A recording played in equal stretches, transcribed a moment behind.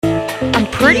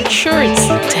pretty sure it's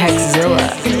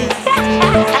Teck-Zilla.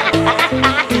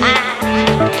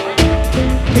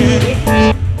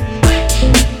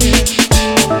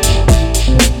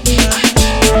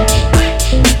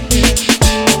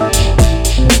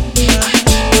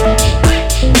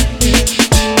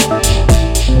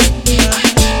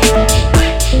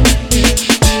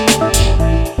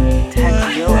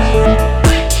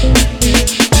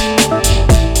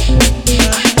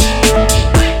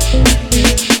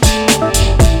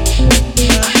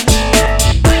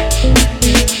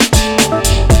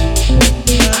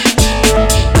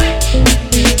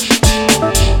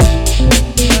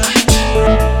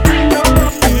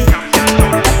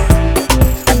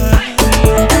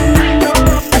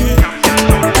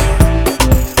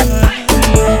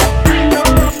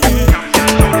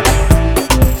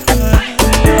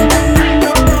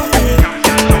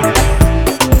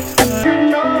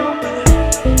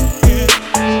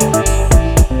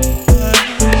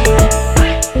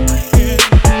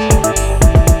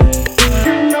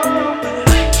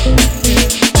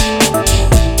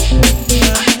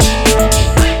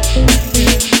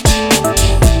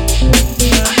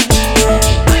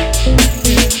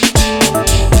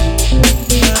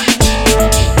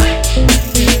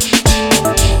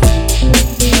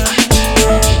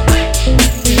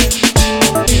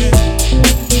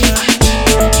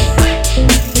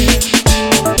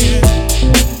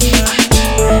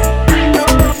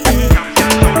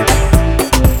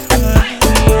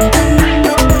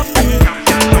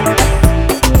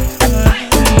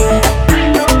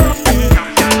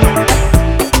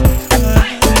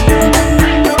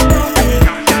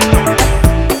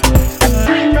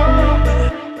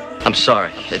 I'm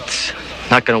sorry, it's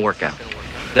not gonna work out.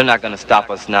 They're not gonna stop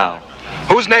us now.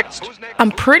 Who's next?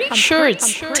 I'm pretty sure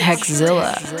it's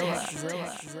Teck-Zilla.